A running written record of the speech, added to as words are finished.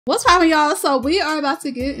What's poppin', y'all? So we are about to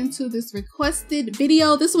get into this requested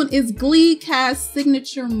video. This one is GLEE cast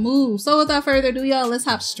signature move. So without further ado, y'all, let's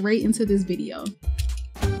hop straight into this video.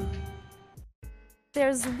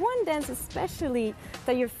 There's one dance especially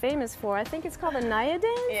that you're famous for. I think it's called the Naya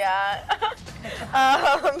dance. Yeah.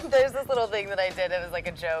 There's this little thing that I did. It was like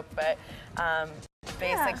a joke, but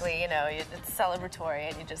basically, you know, it's celebratory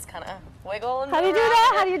and you just kind of wiggle and How do you do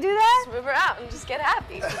that? How do you do that? Just move her out and just get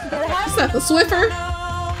happy. Is that the Swiffer?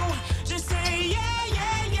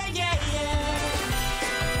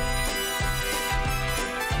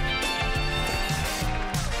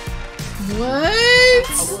 What?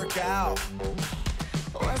 I work out.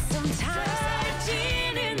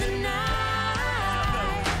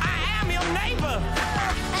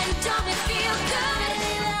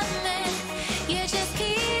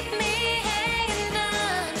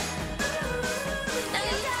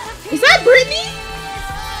 Is that Britney?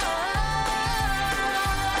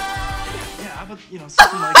 Yeah, how about, you know,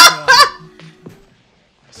 something like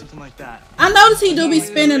something like that. I noticed he do be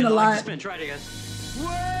spinning a lot. Try it again.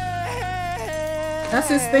 That's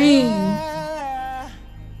his thing.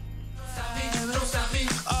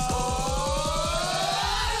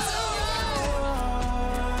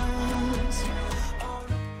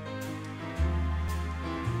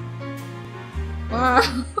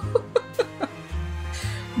 Wow.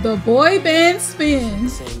 The boy band spin.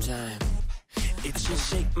 Same time. It's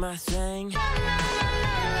just shake my thing.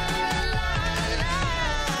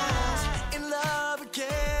 In love again.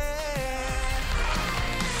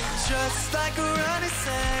 Just like Ronnie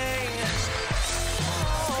sang.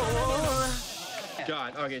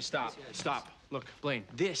 God, okay, stop. Look, Blaine,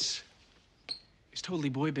 this is totally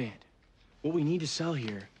boy band. What we need to sell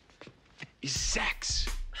here is sex.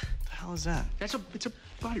 What the hell is that? It's a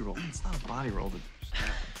body roll. It's not a body roll.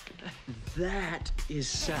 That is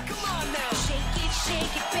sex.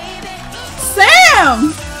 Shake it, baby.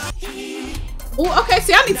 Sam! Oh, okay,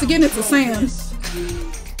 see, I need to get into Sam.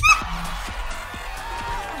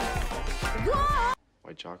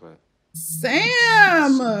 White chocolate.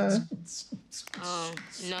 Sam! Oh,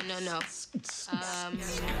 no.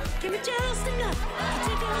 Give me just enough to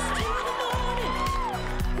take us to the morning.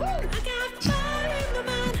 I got fire in my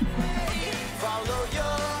mind. Follow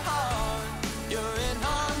your heart. You're in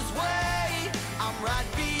harm's way. I'm right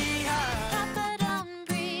behind. Papa, don't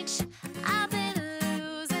preach. I've been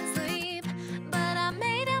losing sleep, but I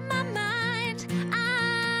made up my mind.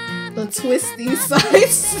 The twisty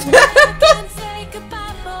sides. Can't say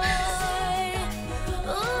goodbye, boy.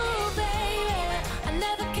 Ooh, baby, I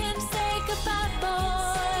never can say goodbye,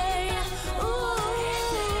 boy.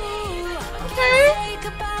 Ooh, Okay. say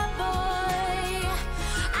goodbye, boy.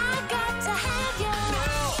 I got to have you.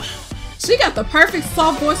 She got the perfect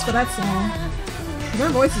soft voice for that song. Her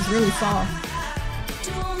voice is really soft.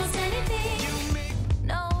 Do almost anything.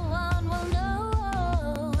 No one will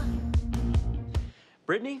know.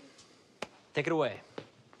 Brittany, take it away.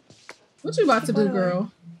 What you about to do,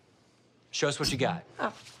 girl? Show us what you got.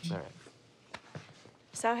 Oh. All right.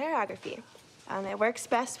 So choreography. It works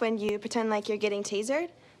best when you pretend like you're getting tasered.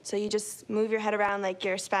 So you just move your head around like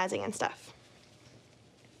you're spazzing and stuff.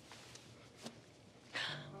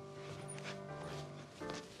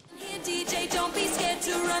 Here, DJ, don't be scared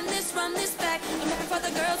to run this back. I'm here for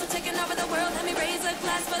the girls who are taking over the world. Let me raise a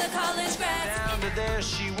glass for the college grads. Down to there,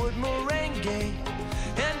 she would merengue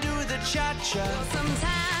and do the cha-cha.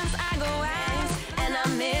 Sometimes I go out and I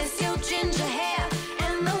miss your ginger hair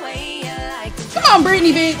and the way you like to Come on,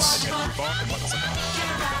 Britney, bitch.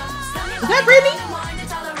 Is that Britney? wind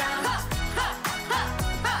it all around.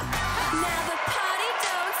 Now the party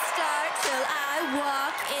don't start till I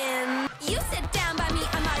walk in. You sit down by me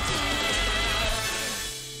on my team.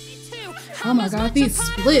 Oh my god, these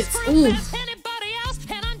splits. Ooh.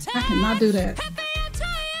 I cannot do that.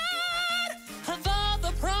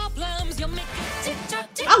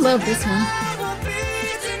 I love this one.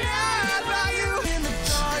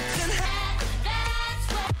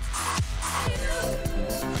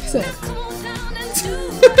 Sick.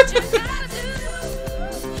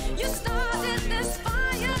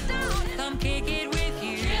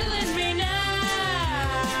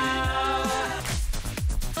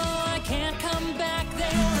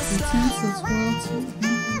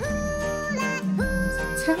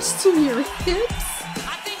 Attached to your hips?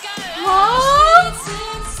 Huh?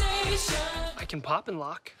 I can pop and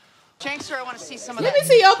lock. Chankster, I want to see some of Let that. me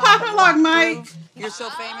see your pop and lock, Mike. You're so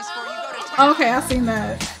famous for. You go to Okay, I seen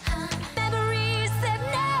that. Memories that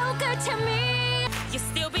no good to me. You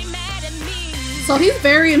still be mad at me. So he's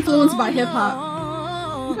very influenced by hip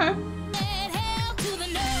hop. Okay.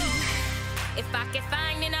 If I can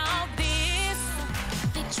find in all this,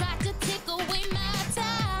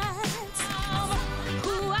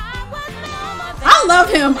 I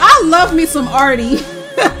love him. I love me some Artie.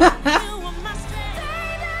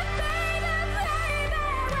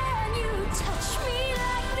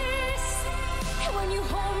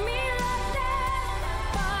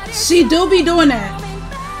 She do be doing that.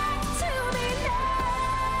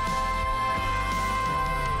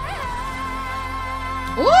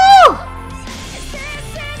 Woo!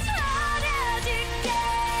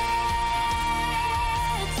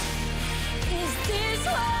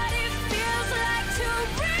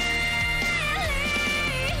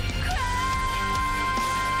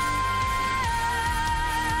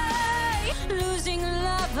 Losing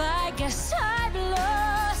love, I guess I've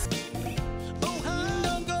lost.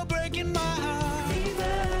 Don't go breaking my heart.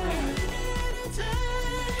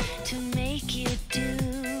 To make it do.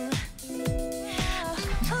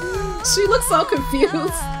 She looks so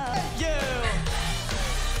confused.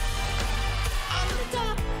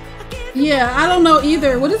 Yeah, I don't know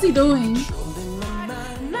either. What is he doing?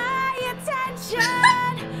 My attention.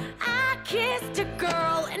 I kissed a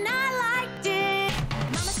girl and I liked it.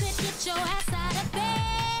 Mama said get your ass out of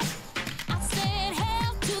bed. I said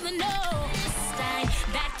hell to the no. Stein,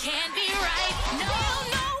 that can't be right. No,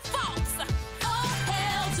 no faults. Oh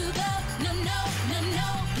hell to the no, no, no,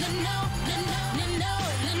 no, no, no, no, no, no, no,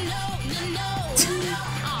 no, no, no.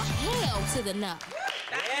 Oh hell to the no.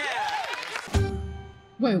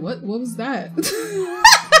 Wait, what was that? Did I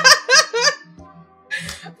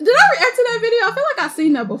react to that video? I feel like I've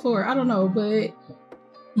seen that before. I don't know, but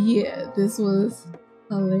yeah, this was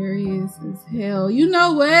hilarious as hell. You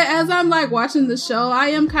know what? As I'm like watching the show, I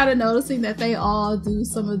am kind of noticing that they all do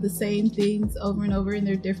some of the same things over and over in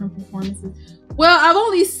their different performances. Well, I've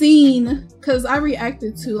only seen, because I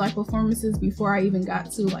reacted to like performances before I even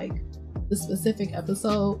got to like the specific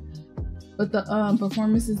episode. But the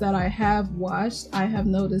performances that I have watched, I have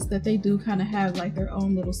noticed that they do kind of have like their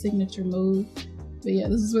own little signature move. But yeah,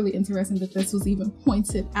 this is really interesting that this was even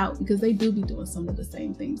pointed out because they do be doing some of the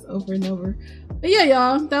same things over and over. But yeah,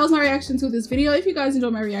 y'all, that was my reaction to this video. If you guys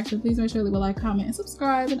enjoyed my reaction, please make sure to leave a like, comment, and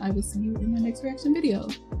subscribe, and I will see you in my next reaction video.